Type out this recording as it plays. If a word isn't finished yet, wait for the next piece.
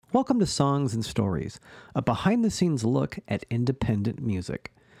Welcome to Songs and Stories, a behind-the-scenes look at independent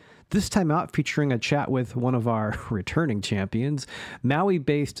music. This time out featuring a chat with one of our returning champions,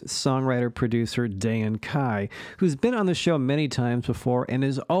 Maui-based songwriter-producer Dayan Kai, who's been on the show many times before and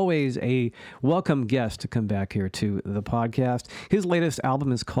is always a welcome guest to come back here to the podcast. His latest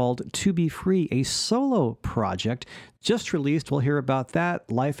album is called To Be Free, a solo project just released. We'll hear about that,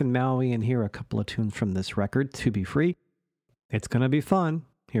 life in Maui, and hear a couple of tunes from this record, To Be Free. It's going to be fun.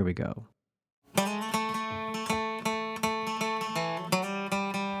 Here we go.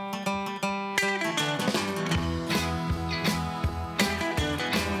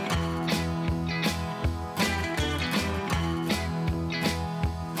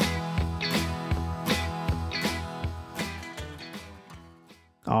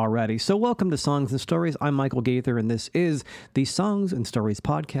 Alrighty, so welcome to Songs and Stories. I'm Michael Gaither, and this is the Songs and Stories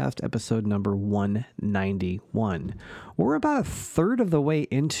podcast, episode number 191. We're about a third of the way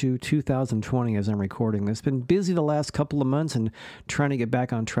into 2020 as I'm recording this. Been busy the last couple of months and trying to get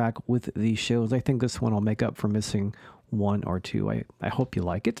back on track with these shows. I think this one will make up for missing one or two. I hope you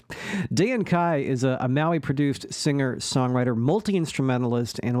like it. Dayan Kai is a Maui-produced singer, songwriter,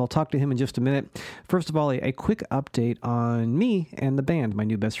 multi-instrumentalist, and we'll talk to him in just a minute. First of all, a quick update on me and the band, my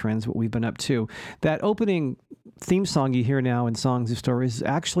new best friends, what we've been up to. That opening theme song you hear now in Songs and Stories is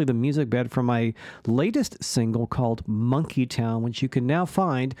actually the music bed from my latest single called Monkey Town, which you can now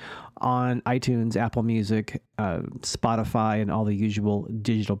find on iTunes, Apple Music, Spotify, and all the usual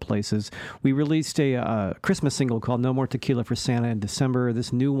digital places. We released a Christmas single called No More Tequila for Santa in December.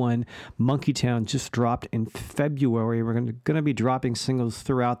 This new one, Monkey Town, just dropped in February. We're going to be dropping singles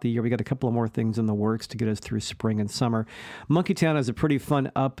throughout the year. We got a couple of more things in the works to get us through spring and summer. Monkey Town is a pretty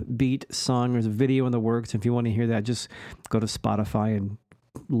fun, upbeat song. There's a video in the works. If you want to hear that, just go to Spotify and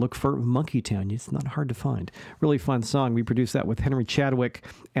look for Monkey Town. It's not hard to find. Really fun song. We produced that with Henry Chadwick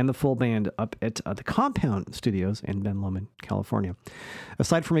and the full band up at the Compound Studios in Ben Lomond, California.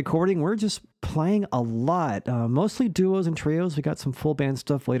 Aside from recording, we're just playing a lot, mostly duos and trios. We got some full band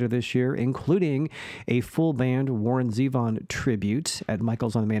stuff later this year, including a full band Warren Zevon tribute at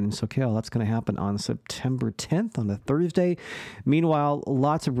Michael's on Demand in SoCal. That's going to happen on September 10th on a Thursday. Meanwhile,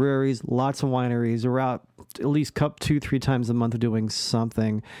 lots of breweries, lots of wineries. We're out at least 2-3 times a month doing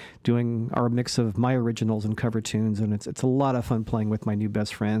something, doing our mix of my originals and cover tunes, and it's a lot of fun playing with my new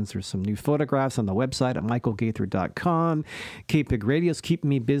best friends. There's some new photographs on the website at michaelgaither.com. K-Pig Radio's keeping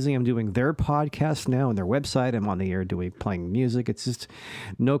me busy. I'm doing their podcast now on their website. I'm on the air playing music. It's just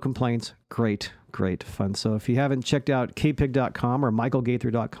no complaints. Great fun. So if you haven't checked out kpig.com or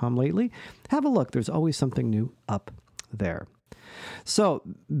michaelgaither.com lately, have a look. There's always something new up there. So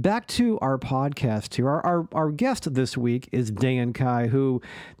back to our podcast here. Our guest this week is Dayan Kai, who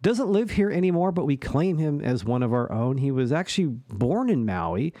doesn't live here anymore, but we claim him as one of our own. He was actually born in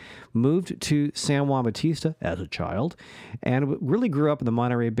Maui, moved to San Juan Bautista as a child, and really grew up in the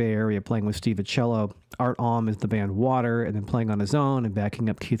Monterey Bay Area playing with Steve Acello. Art Alm is the band Water, and then playing on his own and backing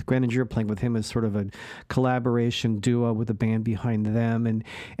up Keith Greninger, playing with him as sort of a collaboration duo with the band behind them.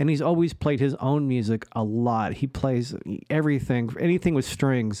 And he's always played his own music a lot. He plays everything, anything with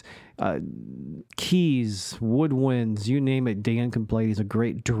strings, keys, woodwinds, you name it, Dayan can play. He's a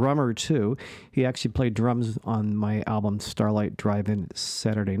great drummer, too. He actually played drums on my album Starlight Drive-In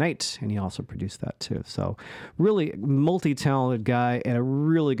Saturday Night, and he also produced that, too. So really multi-talented guy and a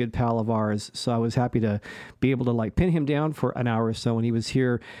really good pal of ours. So I was happy to be able to pin him down for an hour or so when he was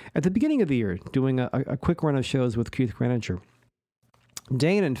here at the beginning of the year doing a quick run of shows with Keith Greninger.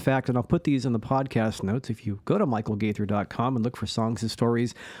 Dayan, in fact, and I'll put these in the podcast notes. If you go to michaelgaither.com and look for Songs and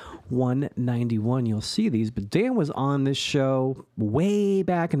Stories 191, you'll see these. But Dayan was on this show way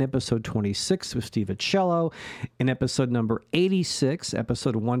back in episode 26 with Steve Acello, in episode number 86,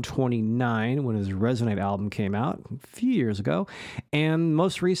 episode 129, when his Resonate album came out a few years ago. And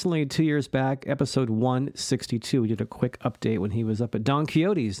most recently, 2 years back, episode 162, we did a quick update when he was up at Don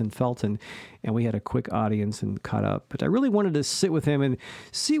Quixote's in Felton, and we had a quick audience and caught up. But I really wanted to sit with him and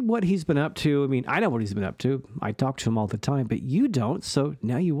see what he's been up to. I mean, I know what he's been up to. I talk to him all the time, but you don't, so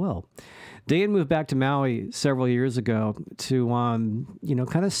now you will. Dayan moved back to Maui several years ago to,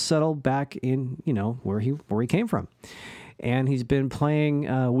 kind of settle back in, where he came from. And he's been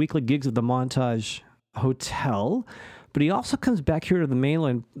playing weekly gigs at the Montage Hotel, but he also comes back here to the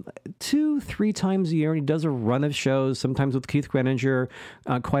mainland 2-3 times a year, and he does a run of shows, sometimes with Keith Greninger,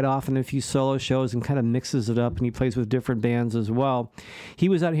 quite often a few solo shows, and kind of mixes it up, and he plays with different bands as well. He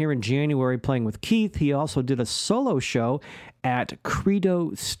was out here in January playing with Keith. He also did a solo show at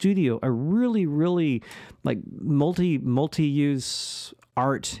Credo Studio, a really, really multi-use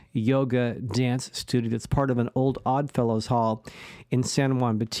art, yoga, dance studio that's part of an old Oddfellows Hall in San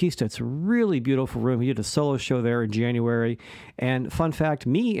Juan Bautista. It's a really beautiful room. He did a solo show there in January. And fun fact,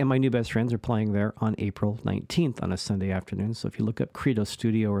 me and my new best friends are playing there on April 19th on a Sunday afternoon. So if you look up Credo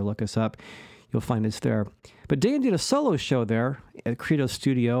Studio or look us up, you'll find us there. But Dayan did a solo show there at Credo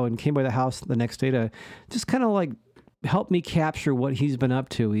Studio and came by the house the next day to just kind of like help me capture what he's been up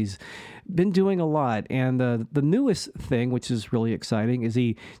to. He's been doing a lot. And the newest thing, which is really exciting, is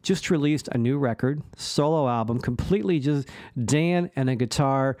he just released a new record, solo album, completely just Dayan and a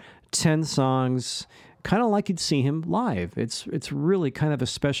guitar, 10 songs, kind of like you'd see him live. It's really kind of a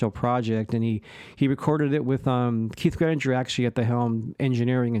special project. And he recorded it with Keith Granger actually at the helm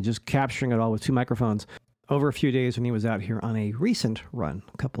engineering and just capturing it all with 2 microphones over a few days when he was out here on a recent run,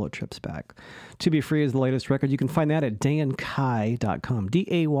 a couple of trips back. To Be Free is the latest record. You can find that at dayankai.com,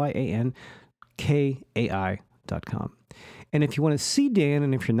 DAYANKAI.com. And if you want to see Dan,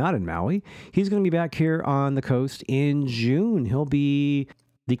 and if you're not in Maui, he's going to be back here on the coast in June. He'll be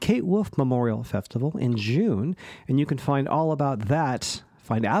the Kate Wolf Memorial Festival in June, and you can find out all about that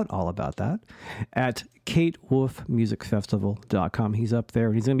at katewolfmusicfestival.com. He's up there,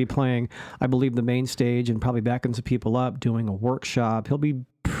 and he's going to be playing, I believe, the main stage and probably backing some people up, doing a workshop. He'll be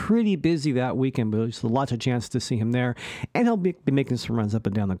pretty busy that weekend, but there's lots of chance to see him there, and he'll be making some runs up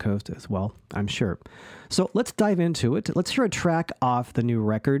and down the coast as well, I'm sure. So let's dive into it. Let's hear a track off the new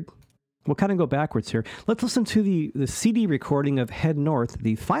record. We'll kind of go backwards here. Let's listen to the CD recording of Head North,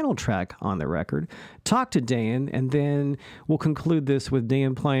 the final track on the record, talk to Dayan, and then we'll conclude this with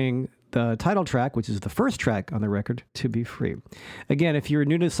Dayan playing the title track, which is the first track on the record, To Be Free. Again, if you're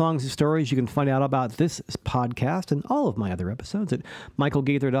new to Songs and Stories, you can find out about this podcast and all of my other episodes at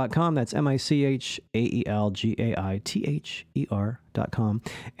michaelgaither.com. That's MichaelGaither.com.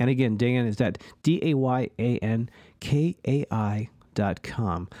 And again, Dayan is at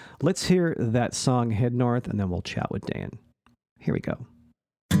DAYANKAI.com. Let's hear that song, Head North, and then we'll chat with Dayan. Here we go.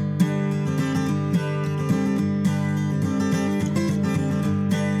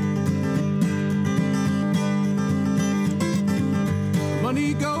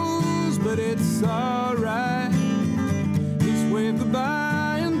 Money goes, but it's alright. Just wave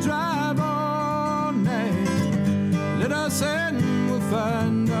goodbye and drive all night. Let us end, we'll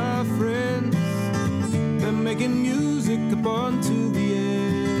find our friends. They're making music up onto the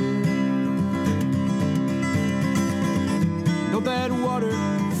end. Know that water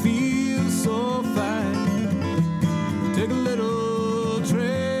feels so fine. Take a little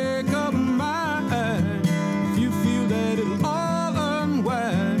drink of mine. If you feel that it'll all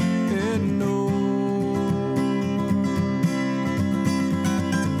unwind and know.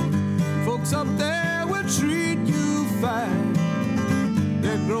 Folks up there will treat you fine.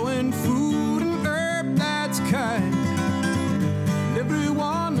 They're growing food and herb that's kind. And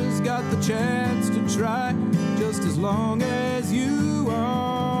everyone has got the chance to try, just as long as you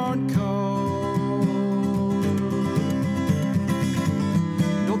aren't called.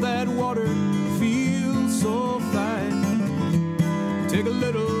 Know that water feels so fine. Take a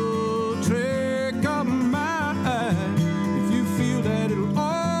little trick of mine. If you feel that it'll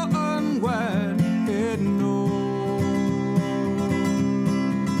all unwind and know.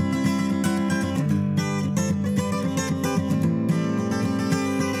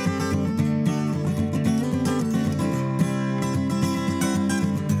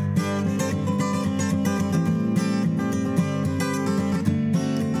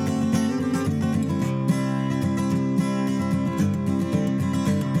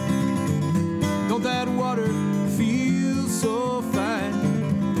 That water feels so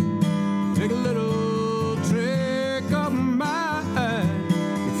fine. Take a little drink of mine.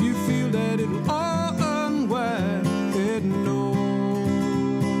 If you feel that it'll all unwind and know.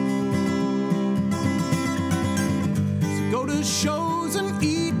 So go to shows and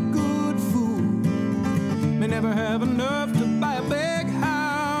eat good food. May never have enough to buy a big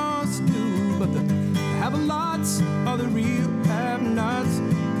house, do, but the have a lots are the real have-nots.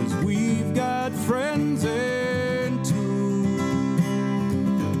 We've got friends and tools.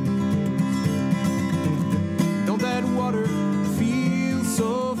 Don't that water feel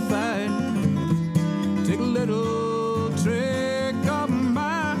so fine? Take a little trick of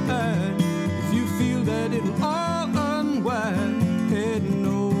mine. If you feel that it'll all unwind and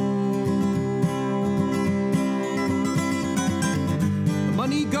know.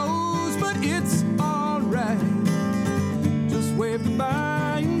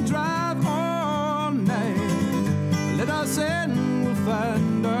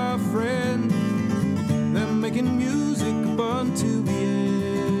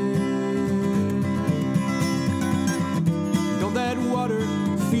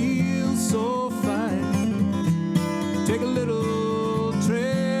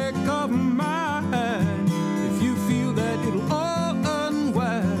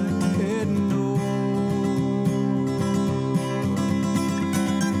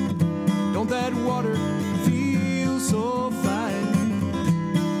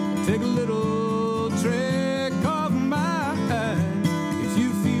 Take a little trick of mine. If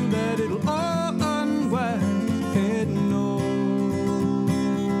you feel that it'll all unwind, head north.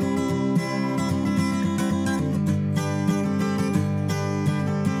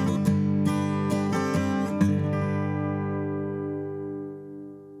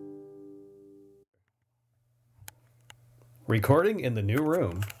 Recording in the new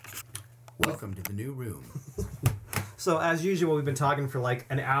room. Welcome to the new room. So, as usual, we've been talking for like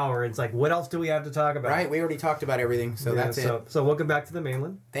an hour. It's like, what else do we have to talk about? Right, we already talked about everything, so that's it. So, welcome back to the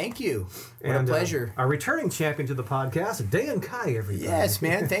mainland. Thank you. What And, a pleasure. Our returning champion to the podcast, Dayan Kai, everybody. Yes,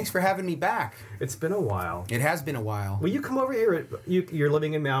 man. Thanks for having me back. It's been a while. It has been a while. Will you come over here? You're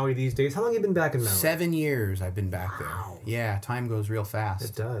living in Maui these days. How long have you been back in Maui? 7 years I've been back there. Yeah, time goes real fast.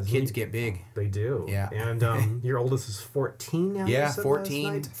 It does. Kids get big. They do. Yeah. And your oldest is 14 now? Yeah, you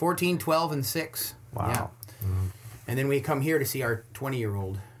said 14, 12, and 6. Wow. Yeah. And then we come here to see our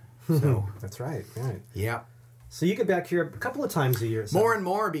 20-year-old. So That's right. yeah. So you get back here a couple of times a year. So. More and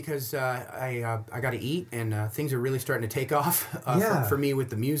more because I got to eat, and things are really starting to take off for me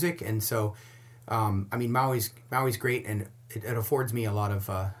with the music. And so, I mean, Maui's great, and it affords me a lot of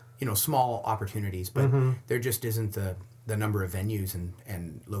small opportunities, but there just isn't the number of venues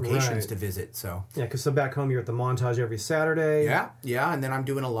and locations to visit. So yeah, because back home you're at the Montage every Saturday. Yeah, and then I'm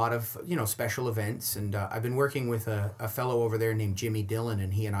doing a lot of special events, and I've been working with a fellow over there named Jimmy Dillon,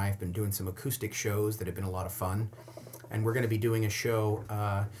 and he and I have been doing some acoustic shows that have been a lot of fun, and we're going to be doing a show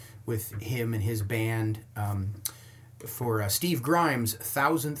with him and his band for Steve Grimes'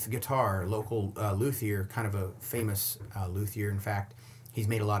 1000th guitar, local luthier, kind of a famous luthier, in fact. He's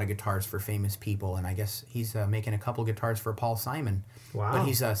made a lot of guitars for famous people, and I guess he's making a couple guitars for Paul Simon. Wow. But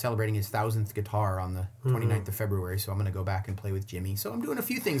he's celebrating his 1000th guitar on the 29th of February, so I'm going to go back and play with Jimmy. So I'm doing a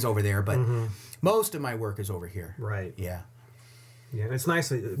few things over there, but most of my work is over here. Right. Yeah. Yeah, and it's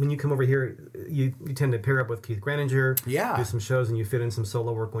nice when you come over here, you tend to pair up with Keith Greninger, do some shows, and you fit in some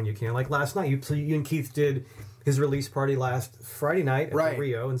solo work when you can. Like last night, you and Keith did his release party last Friday night at the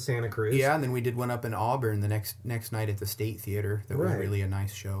Rio in Santa Cruz. Yeah, and then we did one up in Auburn the next night at the State Theater. That was really a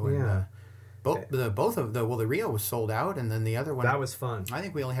nice show. Yeah. And, the Rio was sold out, and then the other one... That was fun. I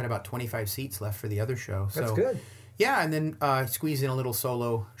think we only had about 25 seats left for the other show. So, that's good. Yeah, and then squeeze in a little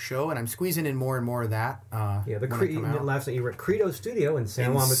solo show, and I'm squeezing in more and more of that. Last night you were at Credo Studio in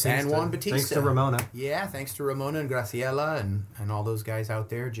San Juan Bautista. Thanks to Ramona. Yeah, thanks to Ramona and Graciela and all those guys out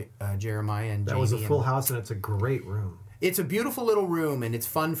there, Jeremiah and Jamie. That was a full house, and it's a great room. It's a beautiful little room, and it's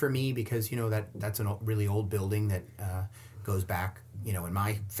fun for me because, that's a really old building that goes back, in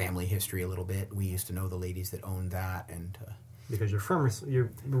my family history a little bit. We used to know the ladies that owned that, and... Because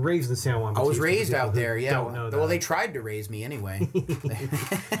you're raised in San Juan Bautista. I was raised out there, yeah. Don't know that. Well, they tried to raise me anyway.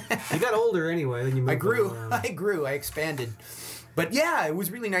 You got older anyway. Then you moved I grew. I expanded. But yeah, it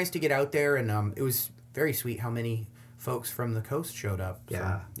was really nice to get out there, and it was very sweet how many folks from the coast showed up.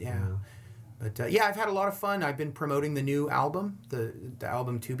 Yeah. But I've had a lot of fun. I've been promoting the new album, the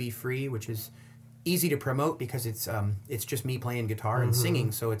album To Be Free, which is easy to promote because it's just me playing guitar and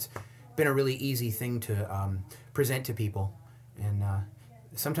singing. So it's been a really easy thing to present to people. And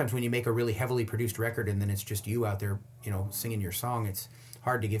sometimes when you make a really heavily produced record and then it's just you out there, singing your song, it's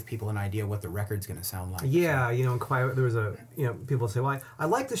hard to give people an idea what the record's going to sound like. Yeah, in Quiet, there was people say, well, I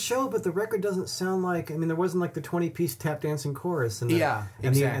like the show, but the record doesn't sound like, there wasn't like the 20-piece tap dancing chorus. And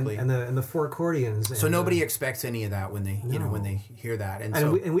exactly. And the four accordions. So nobody expects any of that when they, when they hear that.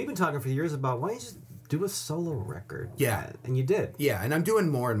 And we've been talking for years about, why don't you just do a solo record? Yeah. And you did. Yeah, and I'm doing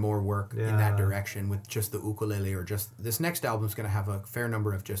more and more work in that direction with just the ukulele, or just this next album's going to have a fair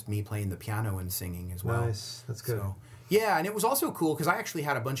number of just me playing the piano and singing as well. Nice. That's good. So, yeah, and it was also cool because I actually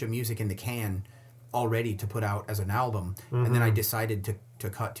had a bunch of music in the can already to put out as an album, and then I decided to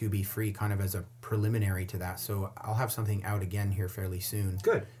cut To Be Free kind of as a preliminary to that. So I'll have something out again here fairly soon.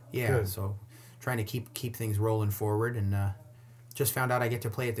 Good. Yeah, Good. So trying to keep things rolling forward, and just found out I get to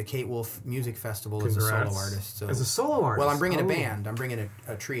play at the Kate Wolf Music Festival. Congrats. As a solo artist. So, as a solo artist? Well, I'm bringing a band. I'm bringing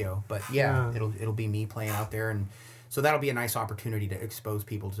a trio. But it'll be me playing out there, and so that'll be a nice opportunity to expose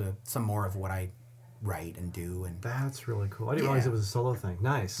people to some more of what I write and do. And that's really cool. I didn't realize it was a solo thing.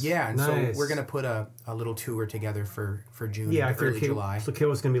 Nice. Yeah, and so we're going to put a little tour together for June, early July. So Kate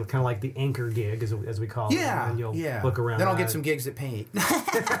was going to be kind of like the anchor gig, as we call it. Yeah, and you'll look around. Then I'll get some gigs at Paint.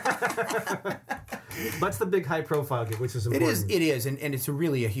 That's the big high profile gig, which is important. It is, and it's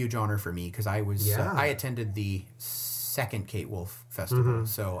really a huge honor for me because I attended the second Kate Wolf Festival,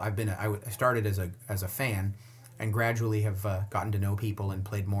 so I started as a fan, and gradually have gotten to know people and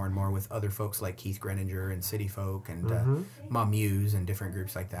played more and more with other folks like Keith Greninger and City Folk and Mom Muse and different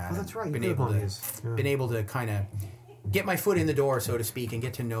groups like that. Oh, that's right. Been able to kind of get my foot in the door, so to speak, and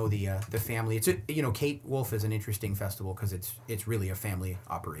get to know the family. It's Kate Wolf is an interesting festival because it's really a family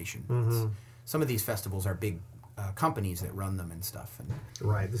operation. Some of these festivals are big companies that run them and stuff. And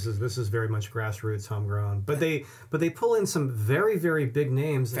right. This is very much grassroots, homegrown. But they pull in some very, very big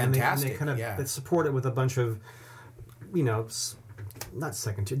names. Fantastic. And they kind of they support it with a bunch of, not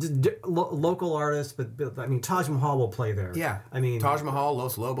second tier, just local artists. But I mean, Taj Mahal will play there. Yeah. I mean, Taj Mahal,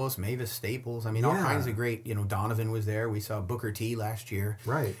 Los Lobos, Mavis Staples. I mean, all kinds of great. Donovan was there. We saw Booker T last year.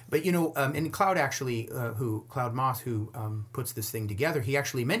 Right. But and Cloud actually, Cloud Moss, who puts this thing together, he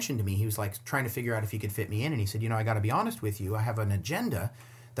actually mentioned to me. He was like trying to figure out if he could fit me in, and he said, I got to be honest with you. I have an agenda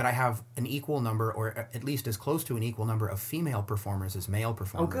that I have an equal number, or at least as close to an equal number of female performers as male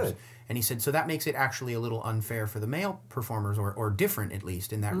performers. Oh, good. And he said, so that makes it actually a little unfair for the male performers, or different at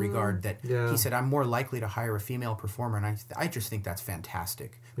least in that regard, that he said, I'm more likely to hire a female performer. And I just think that's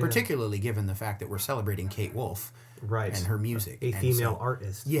fantastic, particularly given the fact that we're celebrating Kate Wolf and her music. A female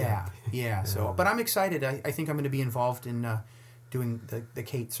artist. Yeah. So, but I'm excited. I think I'm going to be involved in doing the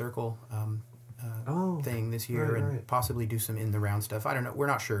Kate Circle thing this year, and possibly do some in the round stuff. I don't know. We're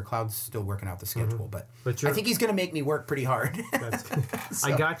not sure. Cloud's still working out the schedule, but I think he's going to make me work pretty hard.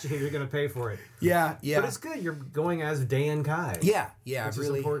 So, I got you. You're going to pay for it. Yeah. But it's good. You're going as Dayan Kai. Yeah.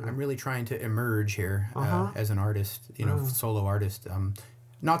 I'm really trying to emerge here as an artist. Solo artist.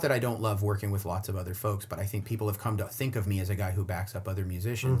 Not that I don't love working with lots of other folks, but I think people have come to think of me as a guy who backs up other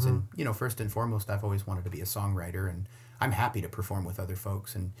musicians. And first and foremost, I've always wanted to be a songwriter, and I'm happy to perform with other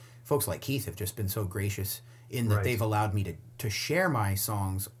folks. And folks like Keith have just been so gracious in that they've allowed me to share my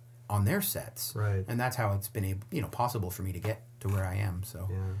songs on their sets. Right. And that's how it's been possible for me to get to where I am. So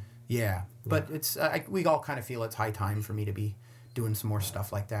but it's we all kind of feel it's high time for me to be doing some more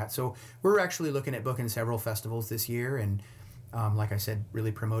stuff like that. So we're actually looking at booking several festivals this year, and like I said,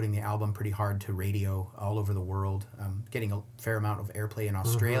 really promoting the album pretty hard to radio all over the world. Getting a fair amount of airplay in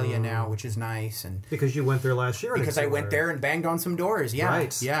Australia now, which is nice. And because you went there last year. Because I went there and banged on some doors. Yeah.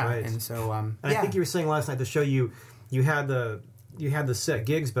 Right. Yeah. Right. And so, I think you were saying last night the show you had the set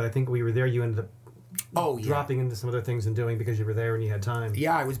gigs, but I think we were there. You ended up dropping into some other things and doing because you were there and you had time.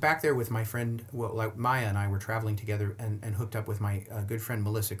 Yeah, I was back there with my friend. Well, like Maya and I were traveling together and hooked up with my good friend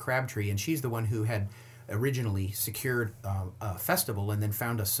Melissa Crabtree, and she's the one who had originally secured a festival and then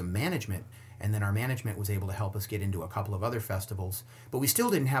found us some management, and then our management was able to help us get into a couple of other festivals, but we still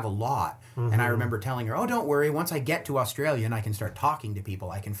didn't have a lot. And I remember telling her, don't worry, once I get to Australia and I can start talking to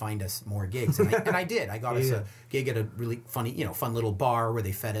people, I can find us more gigs. And I did. I got us a gig at a really funny, fun little bar where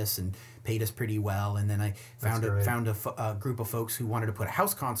they fed us and paid us pretty well. And then I found a group of folks who wanted to put a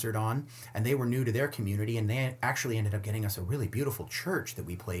house concert on, and they were new to their community, and they actually ended up getting us a really beautiful church that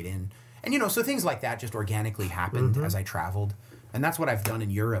we played in. And, so things like that just organically happened as I traveled. And that's what I've done in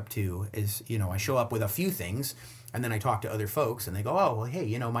Europe, too, is, I show up with a few things, and then I talk to other folks, and they go, oh, well,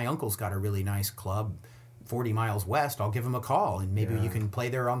 hey, my uncle's got a really nice club 40 miles west. I'll give him a call, and maybe you can play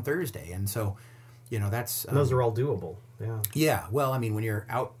there on Thursday. And so, that's... those are all doable, Yeah, well, I mean, when you're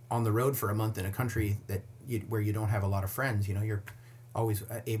out on the road for a month in a country where you don't have a lot of friends, you're always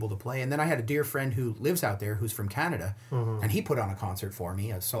able to play. And then I had a dear friend who lives out there who's from Canada, and he put on a concert for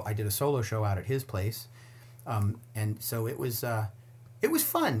me. So I did a solo show out at his place, and so it was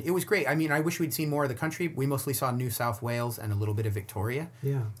fun. It was great. I mean, I wish we'd seen more of the country. We mostly saw New South Wales and a little bit of Victoria.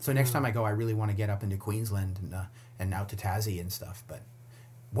 Yeah. So next time I go, I really want to get up into Queensland and out to Tassie and stuff. But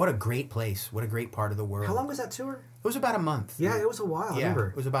what a great place! What a great part of the world. How long was that tour? It was about a month. Yeah, it was a while. I remember.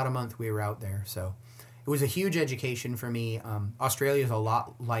 It was about a month we were out there. So it was a huge education for me. Australia is a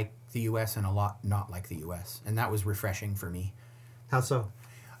lot like the U.S. and a lot not like the U.S., and that was refreshing for me. How so?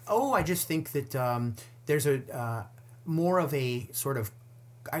 Oh, I just think that there's a more of a sort of,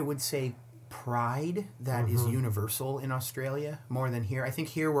 I would say, pride that is universal in Australia more than here. I think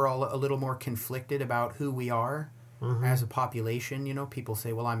here we're all a little more conflicted about who we are as a population. People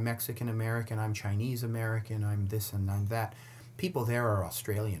say, well, I'm Mexican American, I'm Chinese American, I'm this and I'm that. People there are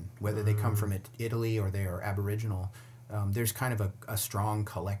Australian, whether they come from Italy or they are Aboriginal. There's kind of a strong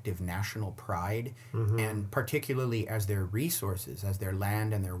collective national pride, and particularly as their resources, as their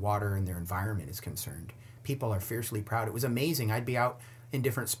land and their water and their environment is concerned, people are fiercely proud. It was amazing. I'd be out in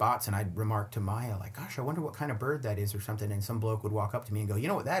different spots and I'd remark to Maya, like, gosh, I wonder what kind of bird that is or something, and some bloke would walk up to me and go, you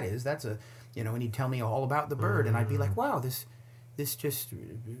know what that is? That's a, and he'd tell me all about the bird, and I'd be like, wow, this just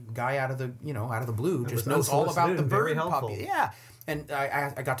guy out of the blue just knows all about the bird puppy. Yeah. And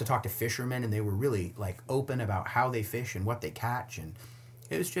I got to talk to fishermen, and they were really like open about how they fish and what they catch, and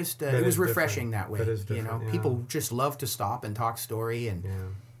it was just it was refreshing that way. That is different, people just love to stop and talk story, and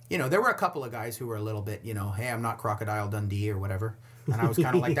there were a couple of guys who were a little bit, hey, I'm not Crocodile Dundee or whatever, And I was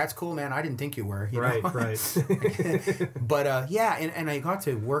kind of like, that's cool, man. I didn't think you were. You know? Right. But yeah, and I got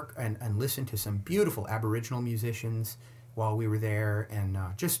to work and listen to some beautiful Aboriginal musicians while we were there. And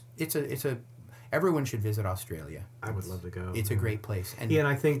just, it's a everyone should visit Australia. I would love to go. It's a great place. And and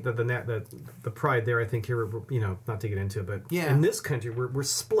I think that the pride there, I think here, not to get into it, but in this country, we're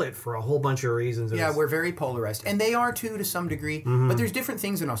split for a whole bunch of reasons. Yeah, we're very polarized. And they are too, to some degree. But there's different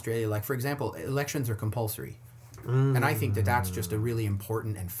things in Australia. Like, for example, elections are compulsory. And I think that that's just a really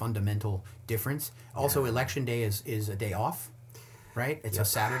important and fundamental difference. Also, Election Day is a day off, right? It's a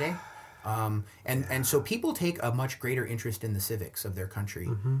Saturday. And so people take a much greater interest in the civics of their country.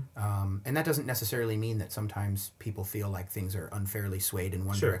 And that doesn't necessarily mean that sometimes people feel like things are unfairly swayed in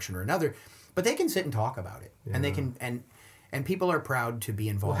one direction or another, but they can sit and talk about it. And they can, and people are proud to be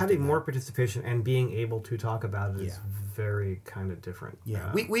involved. Well, having more participation and being able to talk about it is very kind of different.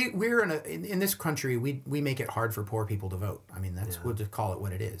 Yeah, we're in this country. We make it hard for poor people to vote. I mean, we'll just call it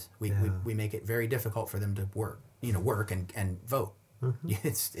what it is. We make it very difficult for them to work and vote.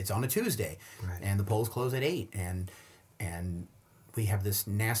 It's on a Tuesday, and the polls close at 8, and we have this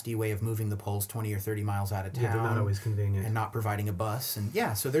nasty way of moving the polls 20 or 30 miles out of town. Yeah, they're not always convenient, and not providing a bus,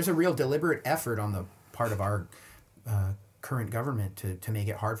 and so there's a real deliberate effort on the part of our current government to make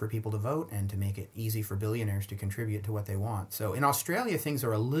it hard for people to vote and to make it easy for billionaires to contribute to what they want. So in Australia, things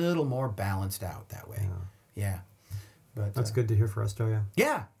are a little more balanced out that way. But that's good to hear for Australia.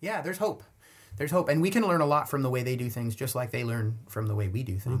 Yeah, there's hope. There's hope, and we can learn a lot from the way they do things, just like they learn from the way we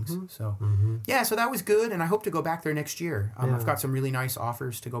do things. So, so that was good, and I hope to go back there next year. I've got some really nice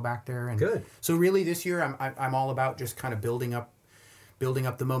offers to go back there, and good. So really, this year I'm all about just kind of building up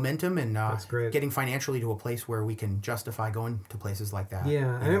the momentum and getting financially to a place where we can justify going to places like that. Yeah,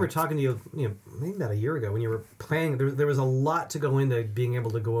 I remember talking to you, maybe about a year ago when you were playing. There was a lot to go into being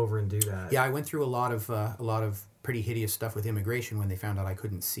able to go over and do that. Yeah, I went through a lot of pretty hideous stuff with immigration when they found out I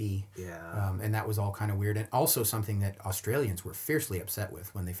couldn't see. Yeah. And that was all kind of weird. And also something that Australians were fiercely upset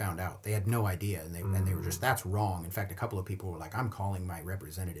with when they found out. They had no idea, and they were just, that's wrong. In fact, a couple of people were like, I'm calling my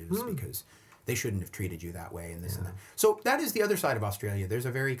representatives because they shouldn't have treated you that way and this and that. So that is the other side of Australia. There's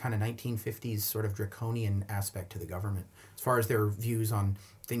a very kind of 1950s sort of draconian aspect to the government as far as their views on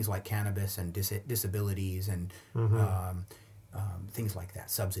things like cannabis and disabilities and things like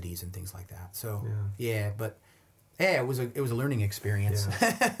that, subsidies and things like that. So, but... Yeah, it was a learning experience.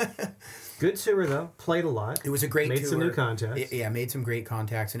 Yeah. Good tour though. Played a lot. It was a great tour. Made some new contacts. Made some great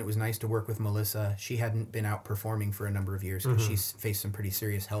contacts, and it was nice to work with Melissa. She hadn't been out performing for a number of years because she's faced some pretty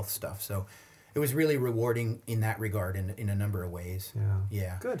serious health stuff. So it was really rewarding in that regard, in a number of ways.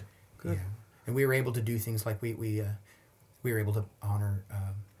 Yeah. Good. Yeah. And we were able to do things like we were able to honor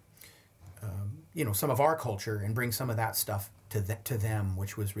some of our culture and bring some of that stuff to them,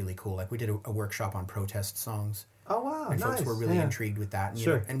 which was really cool. Like we did a workshop on protest songs. Oh wow! And nice. folks were really intrigued with that.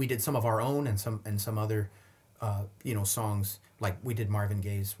 And, and we did some of our own and some other, songs. Like we did Marvin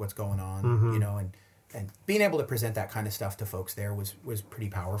Gaye's "What's Going On," and being able to present that kind of stuff to folks there was pretty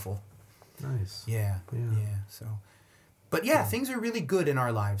powerful. Nice. Yeah. So, but things are really good in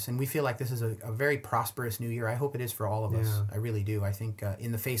our lives, and we feel like this is a very prosperous new year. I hope it is for all of us. I really do. I think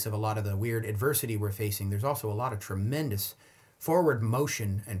in the face of a lot of the weird adversity we're facing, there's also a lot of tremendous forward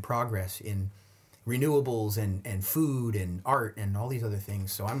motion and progress in renewables and food and art and all these other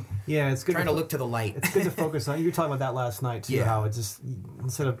things. So I'm it's good trying to look to the light. It's good to focus on. You were talking about that last night too. How it's just,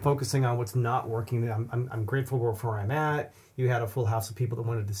 instead of focusing on what's not working, I'm grateful for where I'm at. You had a full house of people that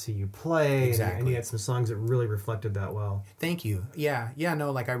wanted to see you play. Exactly. And you had some songs that really reflected that well. Thank you.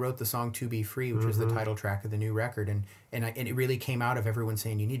 Like I wrote the song "To Be Free," which was the title track of the new record, and it really came out of everyone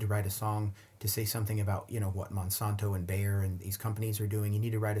saying you need to write a song to say something about what Monsanto and Bayer and these companies are doing. You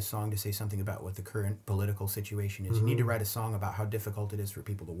need to write a song to say something about what the current political situation is. You need to write a song about how difficult it is for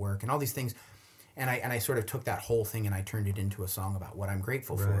people to work and all these things. And I sort of took that whole thing and I turned it into a song about what I'm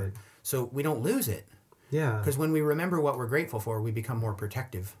grateful for. So we don't lose it. Yeah. Because when we remember what we're grateful for, we become more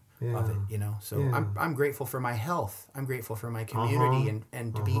protective of it, So I'm grateful for my health. I'm grateful for my community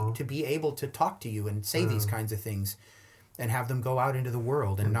and to be able to talk to you and say these kinds of things and have them go out into the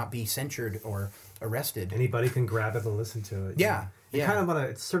world and not be censured or arrested. Anybody can grab it and listen to it. Yeah. Kind of on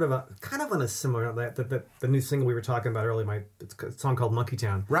a similar, the new single we were talking about earlier, it's a song called Monkey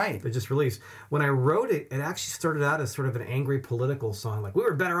Town. Right. That just released. When I wrote it, it actually started out as sort of an angry political song. Like, we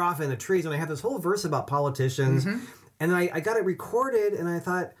were better off in the trees. And I had this whole verse about politicians. And then I got it recorded and I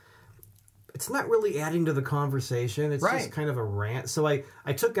thought, it's not really adding to the conversation. It's just kind of a rant. So I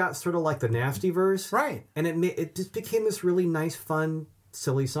took out sort of like the nasty verse. Right. And it just became this really nice, fun,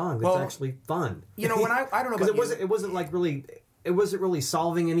 silly song that's actually fun. When I don't know about because it wasn't like really... It wasn't really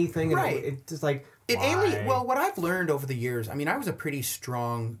solving anything. And it just like Well, what I've learned over the years, I mean, I was a pretty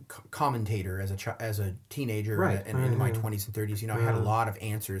strong commentator as a teenager, Right. and in my 20s and 30s. You know, I had a lot of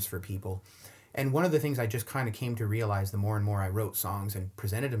answers for people. And one of the things I just kind of came to realize the more and more I wrote songs and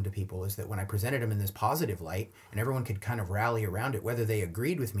presented them to people is that when I presented them in this positive light and everyone could kind of rally around it, whether they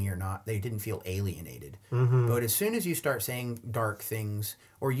agreed with me or not, they didn't feel alienated. But as soon as you start saying dark things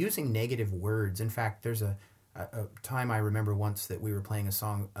or using negative words, in fact, there's a time I remember once that we were playing a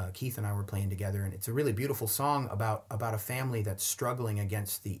song, Keith and I were playing together, and it's a really beautiful song about a family that's struggling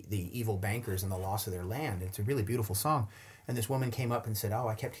against the evil bankers and the loss of their land. It's a really beautiful song. And this woman came up and said,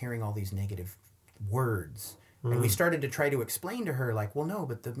 I kept hearing all these negative words. And we started to try to explain to her, like, well, no,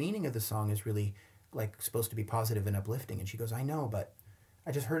 but the meaning of the song is really, like, supposed to be positive and uplifting. And she goes, I know, but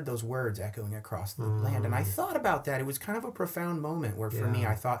I just heard those words echoing across the land. And I thought about that. It was kind of a profound moment where, for me,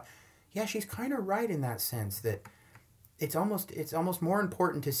 I thought, yeah, she's kind of right in that sense that it's almost more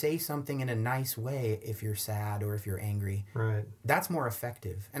important to say something in a nice way if you're sad or if you're angry. Right. That's more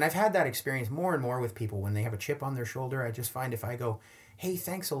effective. And I've had that experience more and more with people when they have a chip on their shoulder. I just find if I go, hey,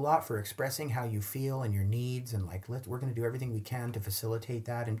 thanks a lot for expressing how you feel and your needs, and like we're going to do everything we can to facilitate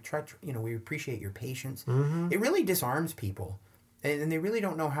that, and we appreciate your patience. It really disarms people. And they really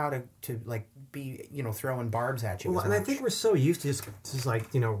don't know how to like be, throwing barbs at you. Well, and I think we're so used to just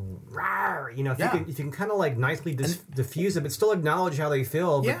like, rawr, if you can kind of like nicely diffuse it, but still acknowledge how they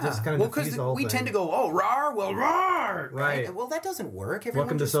feel, but just kind of diffuse the whole thing. We tend to go, rawr, well, rawr. Right. Well, that doesn't work.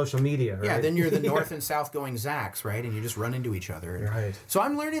 Welcome to social media, right? Yeah, then you're the north and south going Zacks, right? And you just run into each other. Right. So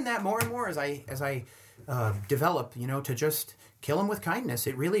I'm learning that more and more as I develop, to just kill them with kindness.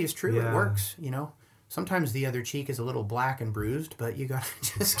 It really is true. It works, Sometimes the other cheek is a little black and bruised, but you got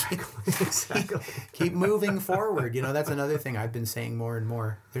to just keep moving forward. That's another thing I've been saying more and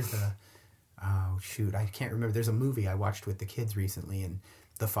more. There's I can't remember. There's a movie I watched with the kids recently, and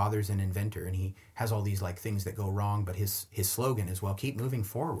the father's an inventor, and he has all these like things that go wrong, but his slogan is, well, keep moving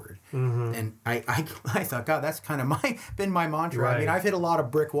forward. And I thought, God, that's kind of been my mantra. Right. I mean, I've hit a lot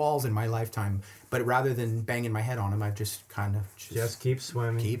of brick walls in my lifetime, but rather than banging my head on them, I've just kind of just keep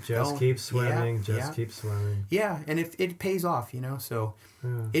swimming, keep swimming, keep swimming. Yeah, and it pays off, so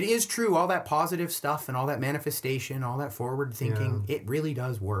it is true. All that positive stuff and all that manifestation, all that forward thinking, it really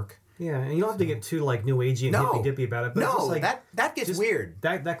does work. Yeah, and you don't have to get too like new agey and hippy-dippy about it. But no, just, like, that gets weird.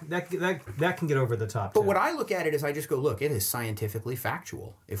 That can get over the top. But what I look at it is I just go, look, it is scientifically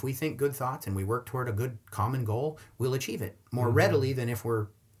factual. If we think good thoughts and we work toward a good common goal, we'll achieve it more readily than if we're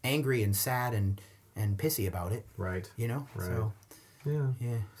angry and sad and pissy about it. Right. Right. So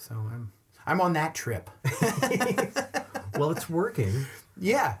yeah. So I'm on that trip. Well, it's working.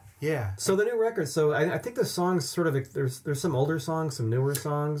 Yeah. So the new record. So I think the songs sort of there's some older songs, some newer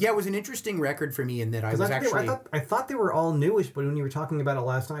songs. Yeah, it was an interesting record for me in that I thought they were all newish, but when you were talking about it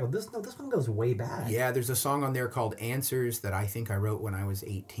last night, this one goes way back. Yeah, there's a song on there called "Answers" that I think I wrote when I was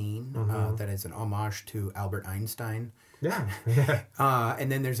 18. That is an homage to Albert Einstein. Yeah.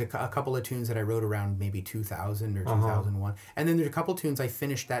 And then there's a couple of tunes that I wrote around maybe 2000 or 2001, and then there's a couple tunes I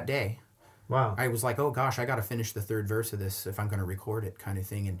finished that day. Wow. I was like, oh gosh, I got to finish the third verse of this if I'm going to record it, kind of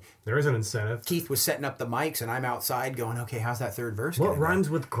thing. And there is an incentive. Keith was setting up the mics, and I'm outside going, okay, how's that third verse going? What rhymes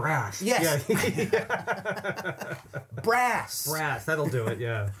with grass? Yes. Yeah. Brass. That'll do it,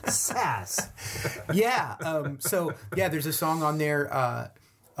 yeah. Sass. Yeah. There's a song on there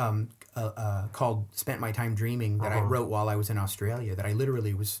called Spent My Time Dreaming that I wrote while I was in Australia that I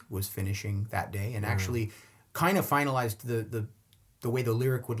literally was finishing that day and actually kind of finalized the way the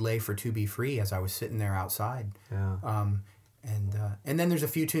lyric would lay for To Be Free as I was sitting there outside. Yeah. And then there's a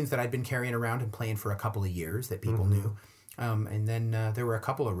few tunes that I'd been carrying around and playing for a couple of years that people knew. And then there were a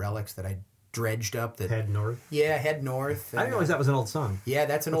couple of relics that I dredged up. That Head North? Yeah, Head North. I didn't realize that was an old song. Yeah,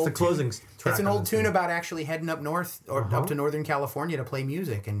 that's an old the closing tune. track. It's an old tune about actually heading up north or up to Northern California to play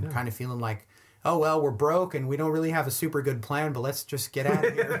music and kind of feeling like, oh, well, we're broke and we don't really have a super good plan, but let's just get out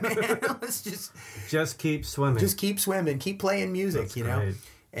of here, man. Let's just keep swimming. Just keep swimming. Keep playing music, That's great.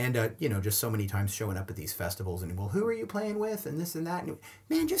 And, just so many times showing up at these festivals and, well, who are you playing with? And this and that. And,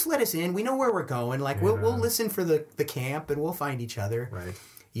 man, just let us in. We know where we're going. Like, we'll listen for the camp and we'll find each other. Right.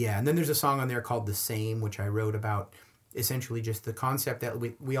 Yeah, and then there's a song on there called The Same, which I wrote about essentially just the concept that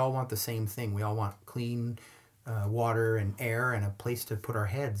we all want the same thing. We all want clean water and air and a place to put our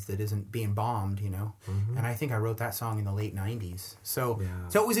heads that isn't being bombed, And I think I wrote that song in the late 90s. So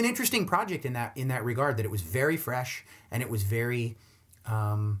it was an interesting project in that regard, that it was very fresh and it was very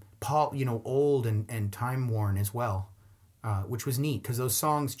old and time worn as well. Which was neat because those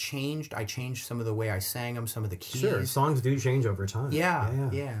songs changed. I changed some of the way I sang them, some of the keys. Sure, songs do change over time.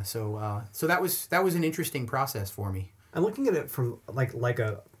 Yeah. So that was an interesting process for me. And looking at it from like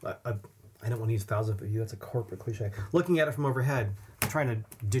a I don't want to use thousands of you. That's a corporate cliche. Looking at it from overhead, I'm trying to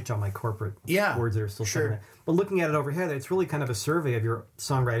ditch all my corporate words that are still sure. But looking at it overhead, it's really kind of a survey of your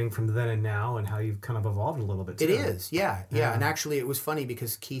songwriting from then and now and how you've kind of evolved a little bit too. It is, yeah. And actually it was funny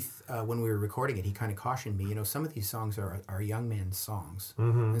because Keith, when we were recording it, he kind of cautioned me, some of these songs are young man's songs,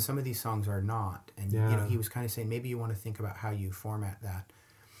 and some of these songs are not. And, he was kind of saying, maybe you want to think about how you format that.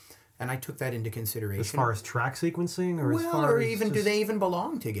 And I took that into consideration. As far as track sequencing? Do they even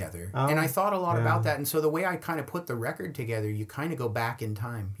belong together? And I thought a lot about that. And so the way I kind of put the record together, you kind of go back in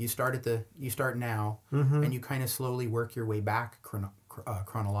time. You start now, and you kind of slowly work your way back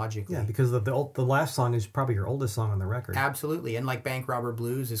chronologically. Yeah, because the last song is probably your oldest song on the record. Absolutely. And like Bank Robber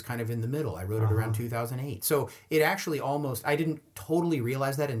Blues is kind of in the middle. I wrote it around 2008. So it actually I didn't totally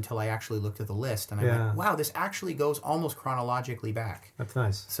realize that until I actually looked at the list. And I went, wow, this actually goes almost chronologically back. That's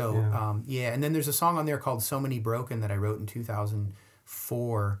nice. So, and then there's a song on there called So Many Broken that I wrote in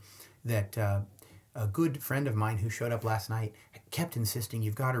 2004 that a good friend of mine who showed up last night kept insisting,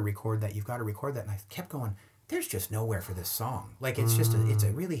 you've got to record that. And I kept going, there's just nowhere for this song. Like, it's just it's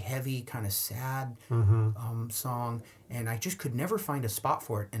a really heavy, kind of sad song, and I just could never find a spot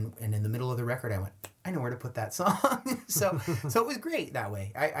for it. And in the middle of the record, I went, I know where to put that song. so it was great that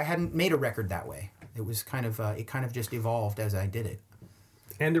way. I hadn't made a record that way. It was kind of just evolved as I did it.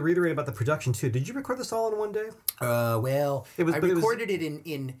 And to reiterate about the production too, did you record this all in one day? I recorded it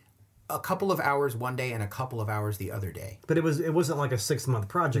in a couple of hours one day and a couple of hours the other day. But it wasn't like a 6-month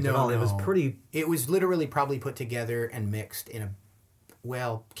project at all. No. It was pretty. It was literally probably put together and mixed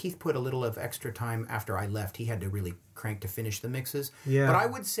Keith put a little of extra time after I left. He had to really crank to finish the mixes. Yeah. But I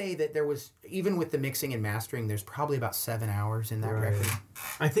would say that there was, even with the mixing and mastering, there's probably about 7 hours in that record.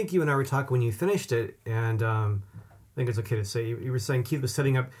 I think you and I were talking when you finished it, and I think it's okay to say, you were saying Keith was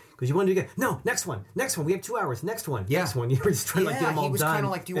setting up, because you wanted to get, next one, we have 2 hours, next one. You were just trying to get them all done. He was kind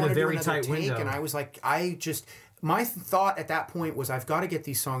of like, do you want to do another take? Window. And I was like, my thought at that point was, I've got to get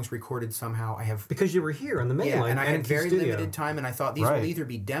these songs recorded somehow. Because you were here on the main line. And I had very studio. limited time, and I thought these will either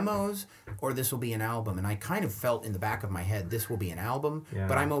be demos or this will be an album. And I kind of felt in the back of my head, this will be an album,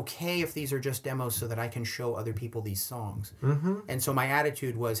 but I'm okay if these are just demos so that I can show other people these songs. And so my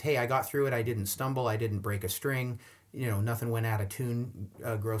attitude was, hey, I got through it. I didn't stumble. I didn't break a string. Nothing went out of tune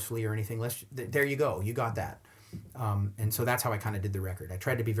grossly or anything. There you go. You got that. And so that's how I kind of did the record. I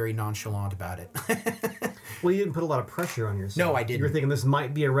tried to be very nonchalant about it. Well, you didn't put a lot of pressure on yourself. No, I didn't. You were thinking this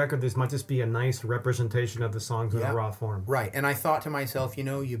might be a record. This might just be a nice representation of the songs in a raw form. Right. And I thought to myself,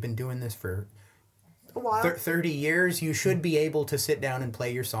 you've been doing this for a while. 30 years. You should be able to sit down and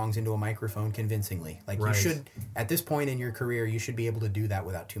play your songs into a microphone convincingly. You should, at this point in your career, you should be able to do that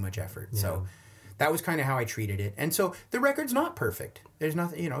without too much effort. Yeah. So that was kind of how I treated it. And so the record's not perfect. There's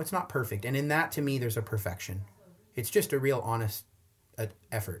nothing, it's not perfect. And in that, to me, there's a perfection. It's just a real honest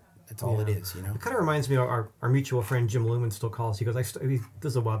effort. That's all it is, It kind of reminds me of our mutual friend Jim Lumen still calls. He goes, this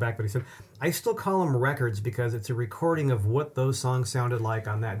is a while back, but he said, I still call them records because it's a recording of what those songs sounded like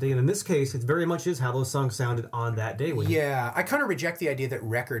on that day. And in this case, it very much is how those songs sounded on that day. Yeah, I kind of reject the idea that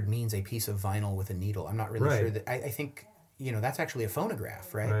record means a piece of vinyl with a needle. I'm not really sure that. I think, that's actually a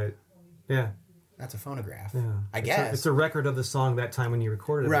phonograph, right? Right. Yeah. That's a phonograph. Yeah. I guess. It's a record of the song that time when you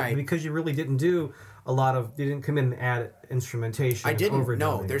recorded it. Right. Because you really didn't do you didn't come in and add instrumentation. I didn't. Overdubbing.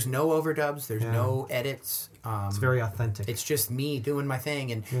 No, there's no overdubs. There's no edits. It's very authentic. It's just me doing my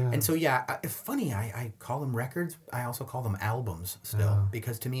thing. And so, it's funny. I call them records. I also call them albums still.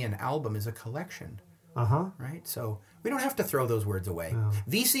 Because to me, an album is a collection. Right? So we don't have to throw those words away.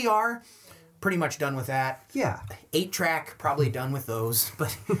 VCR, pretty much done with that. Yeah. 8-track, probably done with those.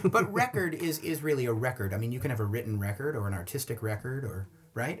 But record is really a record. I mean, you can have a written record or an artistic record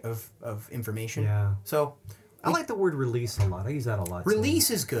of information. Yeah. So I like the word release a lot. I use that a lot. Release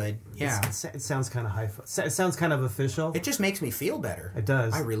is good. Yeah. It sounds kind of it sounds kind of official. It just makes me feel better. It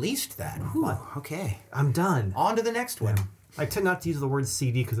does. I released that. Whew, okay. I'm done. On to the next one. I tend not to use the word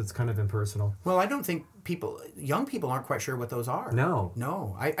CD because it's kind of impersonal. Well, I don't think young people aren't quite sure what those are.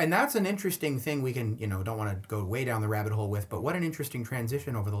 No. And that's an interesting thing we can, don't want to go way down the rabbit hole with, but what an interesting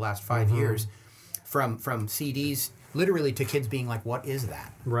transition over the last 5 years from CDs literally to kids being like, what is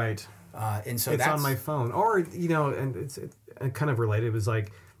that? Right. And so it's on my phone. Or, and it's kind of related. It was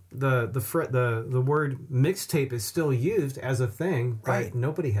like the word mixtape is still used as a thing, but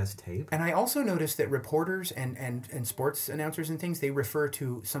nobody has tape. And I also noticed that reporters and sports announcers and things, they refer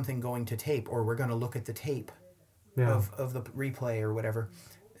to something going to tape, or we're going to look at the tape of the replay or whatever.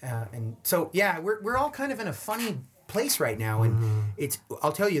 And so, we're all kind of in a funny place right now, and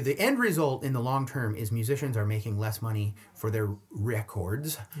I'll tell you, the end result in the long term is musicians are making less money for their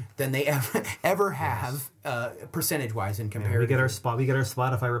records than they ever have, percentage wise in comparison. We get our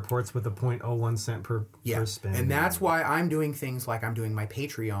Spotify reports with a 0.01 cent per spin, and that's why I'm doing things like I'm doing my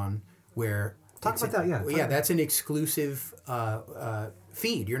Patreon, where that's an exclusive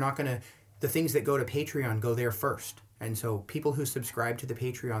feed. You're not gonna the things that go to Patreon go there first. And so people who subscribe to the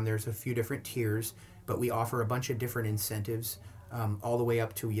Patreon, there's a few different tiers, but we offer a bunch of different incentives, all the way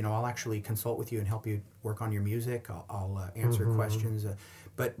up to, I'll actually consult with you and help you work on your music. I'll answer questions.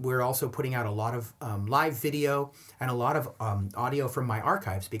 But we're also putting out a lot of live video and a lot of audio from my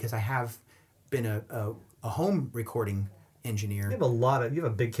archives, because I have been a home recording engineer. You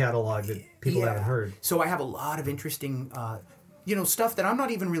have a big catalog that people haven't heard. So I have a lot of interesting, stuff that I'm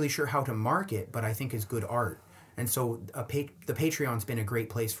not even really sure how to market, but I think is good art. And so the Patreon's been a great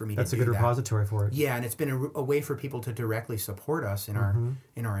place for me to do that. That's a good repository for it. Yeah, and it's been a way for people to directly support us in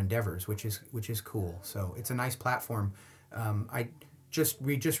our endeavors, which is cool. So it's a nice platform.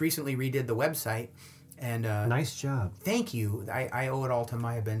 We just recently redid the website, and nice job. Thank you. I owe it all to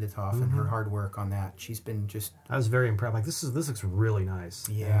Maya Benditoff and her hard work on that. She's been just. I was very impressed. Like this looks really nice.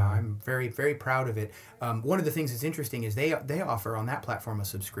 Yeah, I'm very, very proud of it. One of the things that's interesting is they offer on that platform a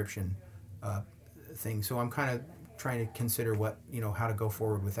subscription thing. So I'm kind of trying to consider how to go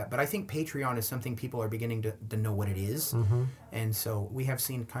forward with that. But I think Patreon is something people are beginning to know what it is. And so we have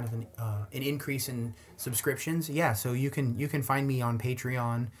seen kind of an increase in subscriptions. Yeah, so you can find me on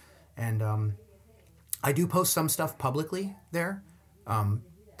Patreon, and I do post some stuff publicly there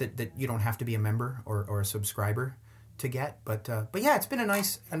that you don't have to be a member or a subscriber to get. But yeah, it's been a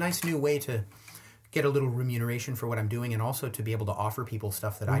nice new way to get a little remuneration for what I'm doing, and also to be able to offer people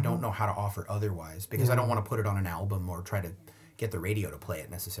stuff that I don't know how to offer otherwise, because I don't want to put it on an album or try to get the radio to play it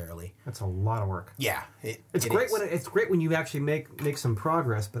necessarily. That's a lot of work. Yeah, it's great when you actually make some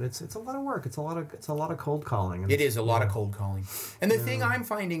progress, but it's a lot of work. It's a lot of cold calling. It is a lot of cold calling. And the thing I'm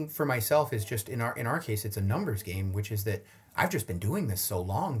finding for myself is just in our case, it's a numbers game, which is that I've just been doing this so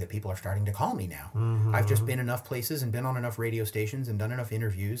long that people are starting to call me now. I've just been enough places and been on enough radio stations and done enough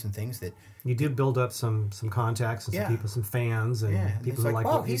interviews and things that you do build up some contacts and some people, some fans, and people who like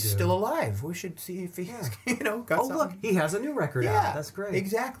what you do. He's still alive. We should see if he's got something. Look, he has a new record out. That's great.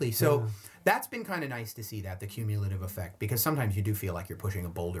 Exactly. So that's been kind of nice to see the cumulative effect, because sometimes you do feel like you're pushing a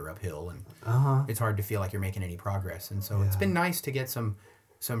boulder uphill, and it's hard to feel like you're making any progress. And so it's been nice to get some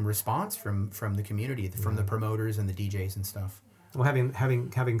response from the community, from the promoters and the DJs and stuff. Well,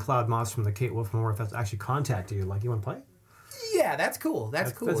 having Cloud Moss from the Kate Wolf Memorial Fest actually contact you, like, you want to play? Yeah, that's cool.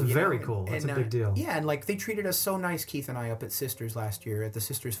 That's cool. That's very cool. That's a big deal. Yeah, and they treated us so nice, Keith and I, up at Sisters last year at the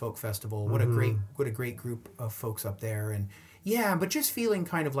Sisters Folk Festival. What a great group of folks up there, and but just feeling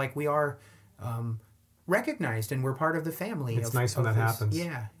kind of like we are recognized and we're part of the family. It's nice when that happens.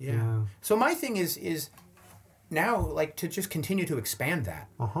 Yeah. So my thing is now, to just continue to expand that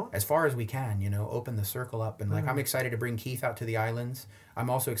as far as we can, open the circle up. And I'm excited to bring Keith out to the islands. I'm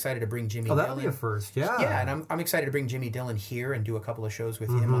also excited to bring Jimmy Dillon. That'll be a first, yeah. Yeah, and I'm excited to bring Jimmy Dillon here and do a couple of shows with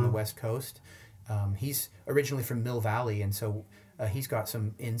him on the West Coast. He's originally from Mill Valley, and so he's got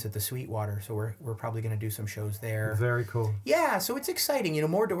some ins at the Sweetwater, so we're probably going to do some shows there. Very cool. Yeah, so it's exciting.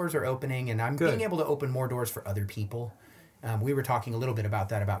 More doors are opening, and I'm being able to open more doors for other people. We were talking a little bit about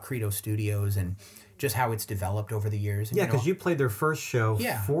that, about Credo Studios, and just how it's developed over the years. And, because you played their first show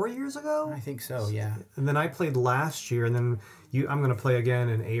 4 years ago? I think so, yeah. And then I played last year, and then I'm going to play again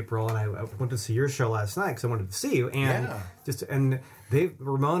in April, and I went to see your show last night because I wanted to see you. And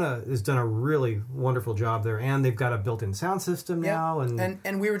Ramona has done a really wonderful job there, and they've got a built-in sound system now.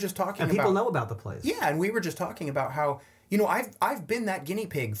 And we were just talking about... And people know about the place. Yeah, and we were just talking about how, I've been that guinea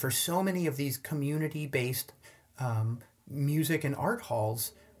pig for so many of these community-based music and art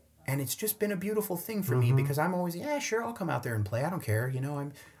halls, and it's just been a beautiful thing for me, because I'm always, sure, I'll come out there and play. I don't care, I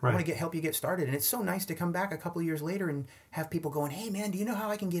want to help you get started. And it's so nice to come back a couple of years later and have people going, hey man, do you know how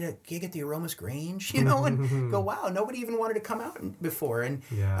I can get a gig at the Aromas Grange? And go, wow, nobody even wanted to come out before. And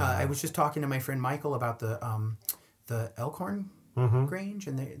I was just talking to my friend Michael about the Elkhorn Grange,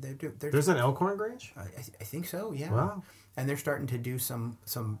 and there's an Elkhorn Grange? I think so, yeah. Wow. And they're starting to do some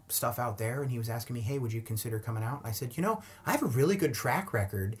stuff out there. And he was asking me, hey, would you consider coming out? And I said, I have a really good track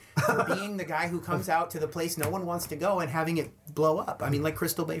record for being the guy who comes out to the place no one wants to go and having it blow up. I mean, like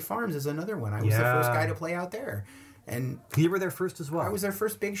Crystal Bay Farms is another one. I was the first guy to play out there. And you were there first as well. I was their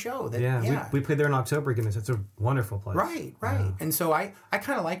first big show. We played there in October again. It's a wonderful place. Right. Yeah. And so I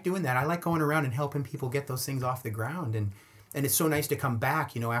kind of like doing that. I like going around and helping people get those things off the ground. And And it's so nice to come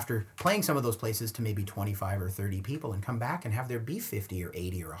back, after playing some of those places to maybe 25 or 30 people and come back and have there be 50 or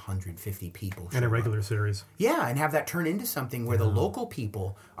 80 or 150 people. And a regular series. Yeah, and have that turn into something where the local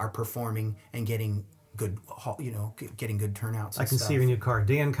people are performing and getting good, getting good turnouts. I can see your new car.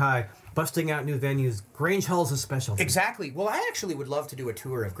 Dan Kai, busting out new venues. Grange Hall's a specialty. Exactly. Well, I actually would love to do a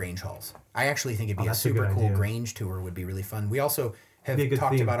tour of Grange Halls. I actually think it'd be a that's a super good cool idea. Grange tour would be really fun. We also have Be a good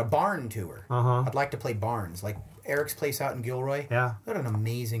talked theme. about a barn tour. I'd like to play barns, like Eric's place out in Gilroy. Yeah. What an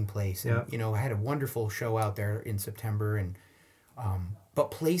amazing place. And, Yeah. I had a wonderful show out there in September. And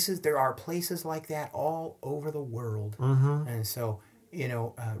but there are places like that all over the world. And so,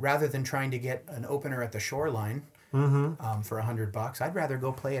 rather than trying to get an opener at the Shoreline for $100, I'd rather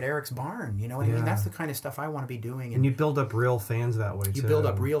go play at Eric's barn. You know what I mean? That's the kind of stuff I want to be doing. And you build up real fans that way, too. You build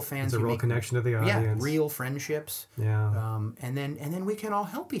up real fans. It's a you real make, connection to the audience. real friendships. Yeah. And then we can all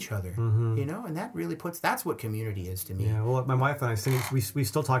help each other. And that really that's what community is to me. Yeah, well, my wife and I, we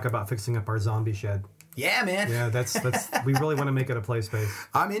still talk about fixing up our zombie shed. Yeah, man. Yeah, that's we really want to make it a play space.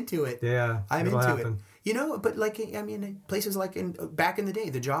 I'm into it. Yeah, I'm it'll into happen. it. But places like back in the day,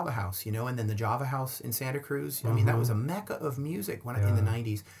 the Java House, and then the Java House in Santa Cruz. I mean, that was a mecca of music in the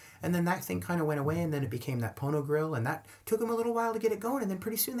 90s. And then that thing kind of went away, and then it became that Pono Grill, and that took them a little while to get it going. And then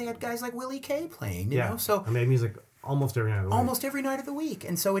pretty soon they had guys like Willie K playing, you know? So I made music almost every night of the week. almost every night of the week.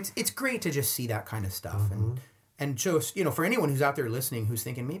 And so it's great to just see that kind of stuff. And just, for anyone who's out there listening who's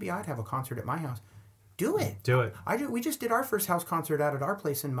thinking, maybe I'd have a concert at my house, do it. Do it. We just did our first house concert out at our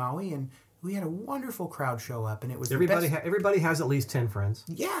place in Maui, and we had a wonderful crowd show up, and it was everybody has at least 10 friends.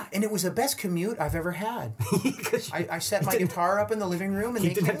 Yeah, and it was the best commute I've ever had. I set my guitar up in the living room, and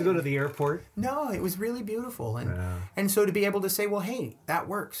You didn't have to go to the airport. No, it was really beautiful, and so to be able to say, well, hey, that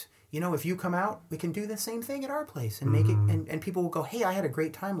works. If you come out, we can do the same thing at our place and make it, and people will go, hey, I had a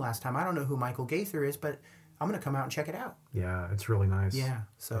great time last time. I don't know who Michael Gaither is, but I'm going to come out and check it out. Yeah, it's really nice. Yeah.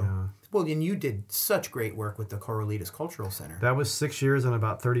 So, well, and you did such great work with the Corralitos Cultural Center. That was 6 years and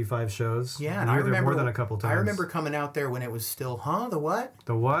about 35 shows. Yeah, and I you were there remember more than a couple times. I remember coming out there when it was still, the what?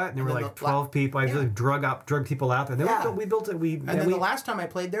 The what? And there were then like the 12 people. I just drug people out there. And then we built it. And then the last time I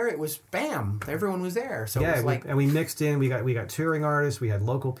played there, it was bam, everyone was there. So it was we mixed in. We got touring artists. We had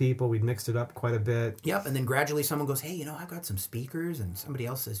local people. We mixed it up quite a bit. Yep, and then gradually someone goes, hey, I've got some speakers, and somebody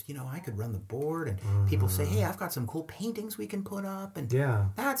else says, I could run the board, and people say, hey, I've got some cool paintings we can put up, and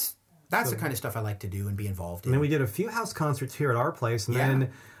that's the kind of stuff I like to do and be involved in. And then we did a few house concerts here at our place, and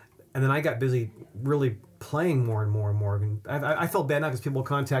then I got busy really playing more and more and more. And I felt bad now because people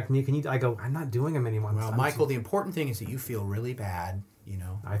contact me. I go, I'm not doing them anymore. Well, Michael, the important thing is that you feel really bad,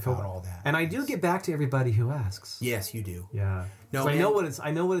 I feel about all that. And I do get back to everybody who asks. Yes, you do. Yeah. No, so I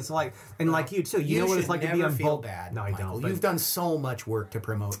know what it's like, and like you too. You know what it's like to be on feel both. bad. No, I Michael. don't. You've done so much work to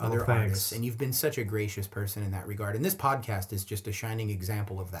promote other thanks. artists, and you've been such a gracious person in that regard. And this podcast is just a shining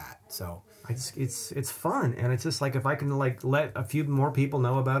example of that. So it's fun, and it's just like if I can let a few more people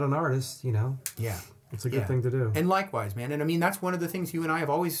know about an artist, yeah, it's a good thing to do. And likewise, man. And I mean, that's one of the things you and I have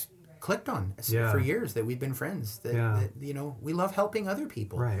always clicked on for years, that we've been friends, that we love helping other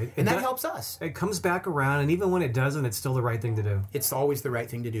people, right? And that helps us. It comes back around, and even when it doesn't, it's still the right thing to do. It's always the right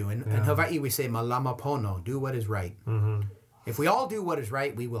thing to do. And in Hawaii we say malama pono, do what is right. If we all do what is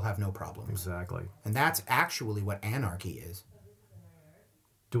right, we will have no problems. Exactly. And that's actually what anarchy is.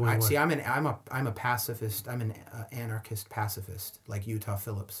 Doing what? See, I'm a pacifist. I'm an anarchist pacifist, like Utah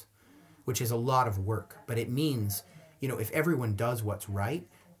Phillips, which is a lot of work, but it means, if everyone does what's right,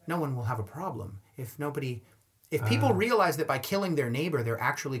 no one will have a problem. If people realize that by killing their neighbor, they're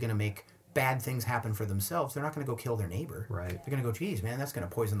actually going to make bad things happen for themselves, they're not going to go kill their neighbor. Right. They're going to go, geez, man, that's going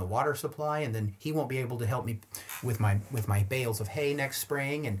to poison the water supply, and then he won't be able to help me with my bales of hay next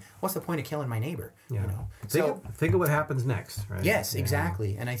spring. And what's the point of killing my neighbor? Yeah. Think of what happens next, right? Yes,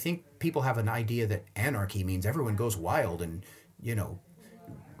 exactly. And I think people have an idea that anarchy means everyone goes wild and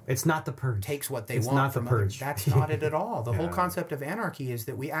it's not the purge. Takes what they it's want not from the purge. That's not it at all. The whole concept of anarchy is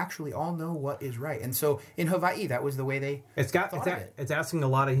that we actually all know what is right. And so in Hawaii, that was the way they thought of it. It's asking a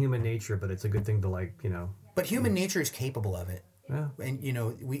lot of human nature, but it's a good thing to But human nature is capable of it. Yeah. And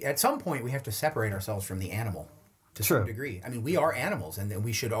we at some point we have to separate ourselves from the animal to some degree. I mean, we are animals, and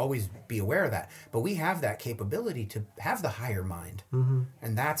we should always be aware of that. But we have that capability to have the higher mind,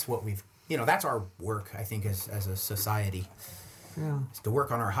 and that's what that's our work, I think, as a society. Yeah. Is to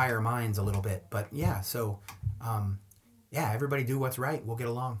work on our higher minds a little bit. But everybody do what's right. We'll get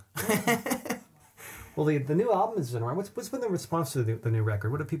along. Well, the new album has been around. What's been the response to the new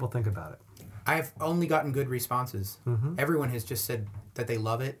record? What do people think about it? I've only gotten good responses. Everyone has just said that they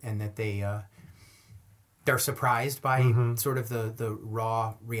love it and that they're surprised by sort of the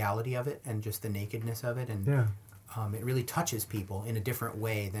raw reality of it and just the nakedness of it. And It really touches people in a different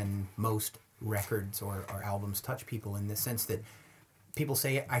way than most records or albums touch people, in the sense that people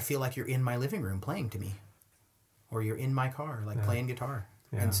say, I feel like you're in my living room playing to me, or you're in my car, like playing guitar.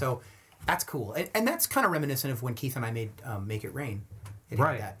 Yeah. And so that's cool. And that's kind of reminiscent of when Keith and I made Make It Rain. It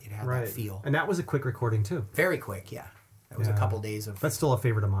had that feel. And that was a quick recording too. Very quick, yeah. That was a couple days of... That's still a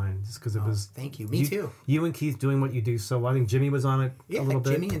favorite of mine, just because it was... Thank you. Me too. You and Keith doing what you do so well. I think Jimmy was on it a little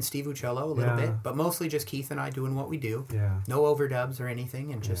bit. Jimmy and Steve Uccello a little bit, but mostly just Keith and I doing what we do. Yeah. No overdubs or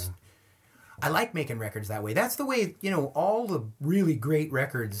anything, and just... I like making records that way. That's the way, all the really great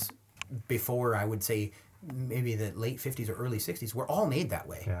records before, I would say, maybe the late 50s or early 60s, were all made that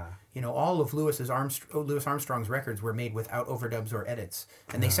way. Yeah. All of Louis Armstrong's records were made without overdubs or edits.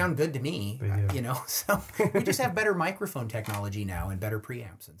 And they sound good to me, So we just have better microphone technology now and better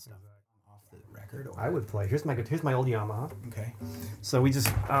preamps and stuff. Off the record. I would play. Here's my old Yamaha. Okay. So we just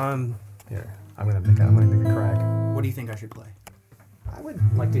here. I'm gonna make a crack. What do you think I should play? I would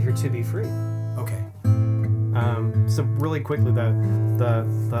like to hear "To Be Free." Okay. So really quickly,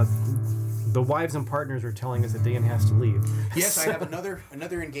 the wives and partners are telling us that Dayan has to leave. Yes, I have another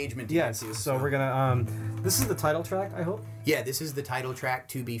engagement to get to. So we're gonna. This is the title track, I hope. Yeah, this is the title track,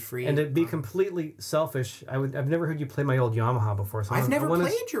 "To Be Free." And to be completely selfish, I've never heard you play my old Yamaha before. So I've never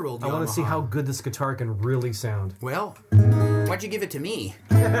played your old Yamaha. I want to see how good this guitar can really sound. Well, why'd you give it to me?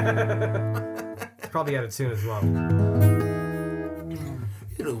 It's probably out of tune as well.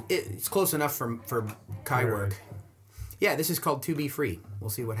 It's close enough for Kai work. Yeah, this is called "To Be Free." We'll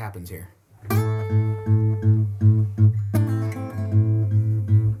see what happens here.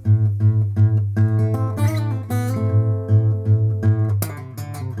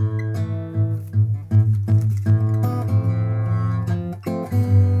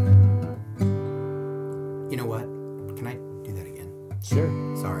 You know what? Can I do that again? Sure.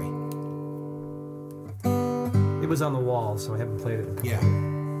 Sorry. It was on the wall, so I haven't played it. Yeah.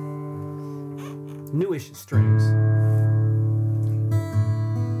 Newish strings.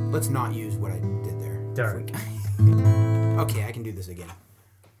 Let's not use what I did there. Darn. Okay, I can do this again.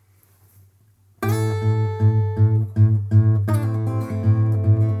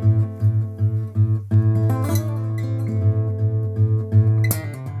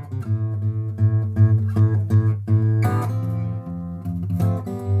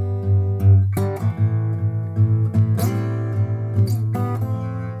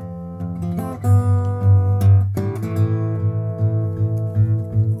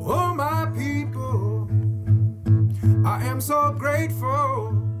 So grateful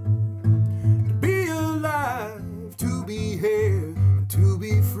to be alive, to be here, to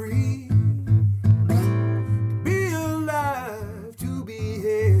be free. To be alive, to be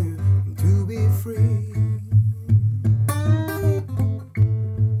here, to be free.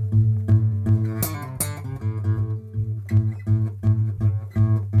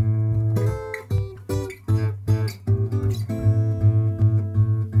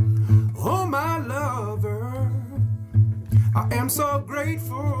 Oh, my lover, I am so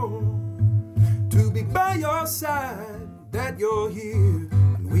grateful to be by your side, that you're here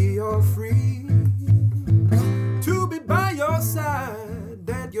and we are free. To be by your side,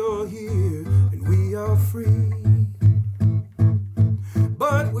 that you're here and we are free.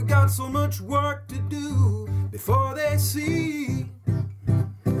 But we got so much work to do before they see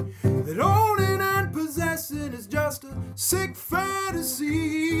that owning and possessing is just a sick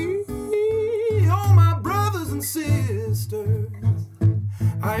fantasy. Oh, my brothers and sisters,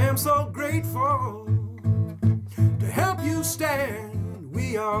 I am so grateful to help you stand.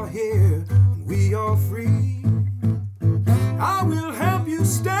 We are here and we are free. I will help you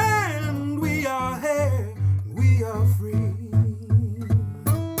stand. We are here and we are free.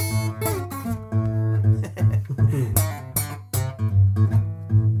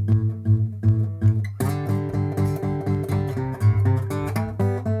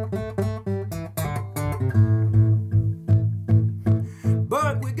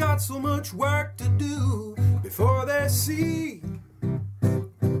 So much work to do before they see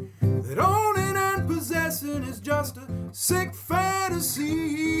that owning and possessing is just a sick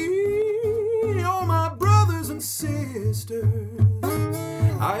fantasy. Oh, my brothers and sisters,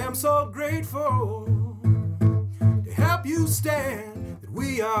 I am so grateful to help you stand, that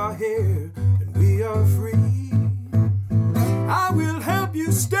we are here and we are free. I will help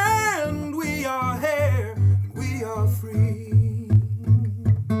you stand. We are here and we are free.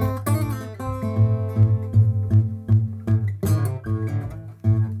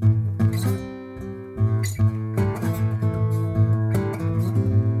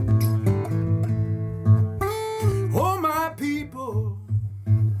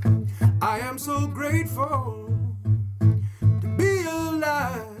 I am so grateful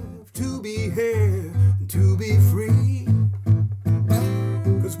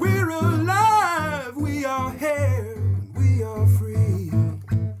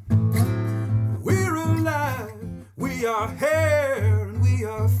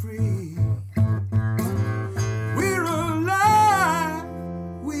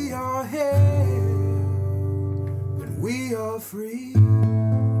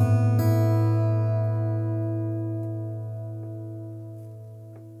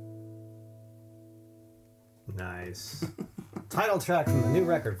Nice. Title track from the new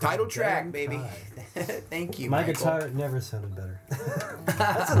record. Title track, Dayan baby. Kai. Thank you, My Michael. guitar never sounded better.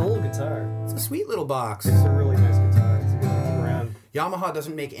 That's an old guitar. It's a sweet little box. It's a really nice guitar. It's a good one to keep around. Yamaha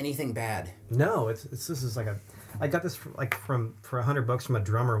doesn't make anything bad. No, it's this is like I got this for $100 from a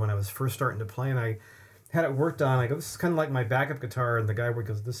drummer when I was first starting to play, and I had it worked on. I go, this is kind of like my backup guitar, and the guy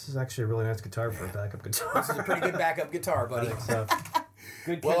goes, this is actually a really nice guitar for a backup guitar. This is a pretty good backup guitar, buddy. So,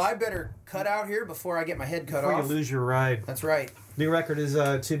 good. Well, I better cut out here before I get my head cut before off. you lose your ride. That's right. New record is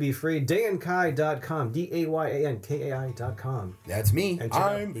To Be Free. DayanKai.com. DayanKai.com. That's me. And check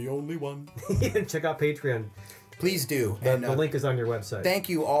out- I'm the only one. Check out Patreon. Please do. The And link is on your website. thank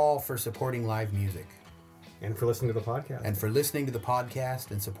you all for supporting live music And for listening to the podcast. and for listening to the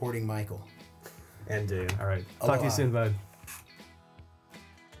podcast and supporting Michael. And Dayan. All right. Talk to Aloha. you soon, bud.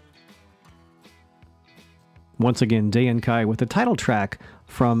 Once again, Dayan Kai with the title track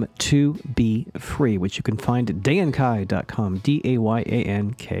from To Be Free, which you can find at dayankai.com,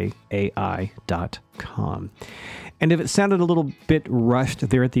 DayanKai.com. And if it sounded a little bit rushed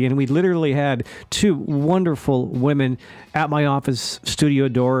there at the end, we literally had two wonderful women at my office studio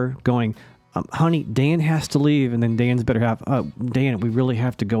door going, honey, Dan has to leave. And then Dan's better half, Dan, we really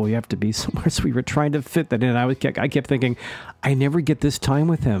have to go. We have to be somewhere. So we were trying to fit that in. I kept thinking, I never get this time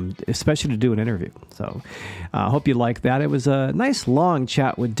with him, especially to do an interview. So I hope you like that. It was a nice long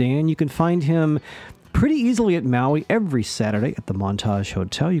chat with Dan. You can find him pretty easily at Maui every Saturday at the Montage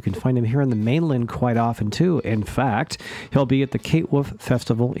Hotel. You can find him here on the mainland quite often too. In fact, he'll be at the Kate Wolf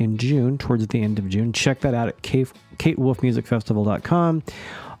Festival in June, towards the end of June. Check that out at katewolfmusicfestival.com.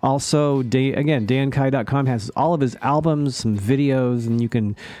 Also, DayanKai.com has all of his albums, some videos, and you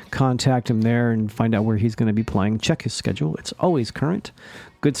can contact him there and find out where he's going to be playing. Check his schedule. It's always current.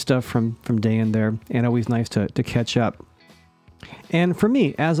 Good stuff from Dayan there, and always nice to catch up. And for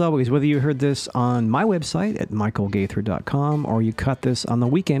me, as always, whether you heard this on my website at michaelgaither.com or you caught this on the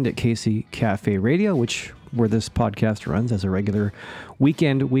weekend at Casey Cafe Radio, where this podcast runs as a regular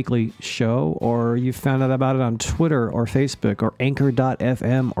weekly show, or you found out about it on Twitter or Facebook or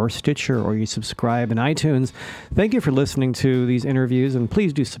Anchor.fm or Stitcher, or you subscribe in iTunes. Thank you for listening to these interviews, and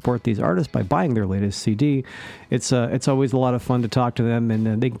please do support these artists by buying their latest CD. It's always a lot of fun to talk to them,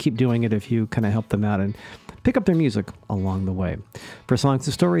 and they can keep doing it if you kind of help them out and pick up their music along the way. For Songs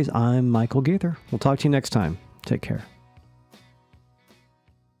and Stories, I'm Michael Gaither. We'll talk to you next time. Take care.